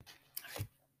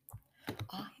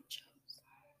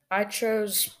I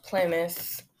chose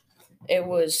Plymouth. It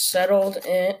was settled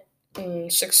in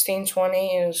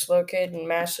 1620. It was located in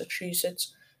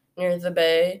Massachusetts near the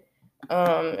bay.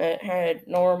 It had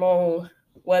normal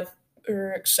weather,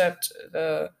 except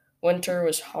the winter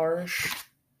was harsh.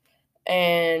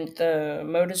 And the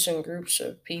motives and groups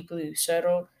of people who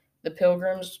settled, the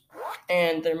pilgrims,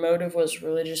 and their motive was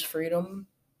religious freedom.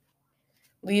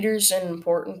 Leaders and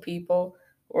important people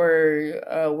were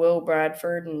Will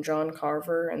Bradford and John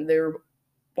Carver, and they were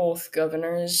both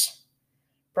governors.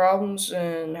 Problems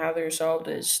and how they were solved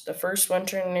is the first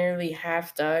winter nearly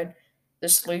half died. The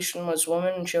solution was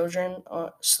women and children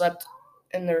slept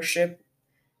in their ship,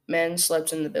 men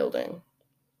slept in the building.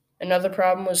 Another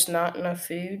problem was not enough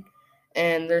food,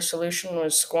 and their solution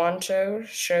was Squanto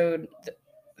showed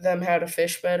them how to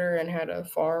fish better and how to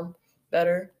farm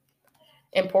better.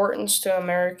 Importance to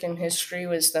American history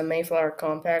was the Mayflower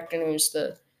Compact, and it was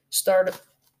the start of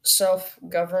self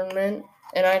government.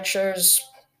 And I chose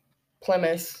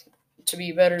Plymouth to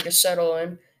be better to settle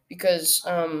in because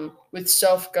with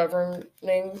self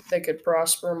governing, they could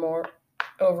prosper more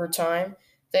over time.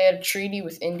 They had a treaty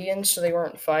with Indians, so they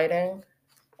weren't fighting,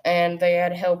 and they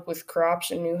had help with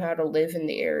crops and knew how to live in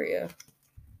the area.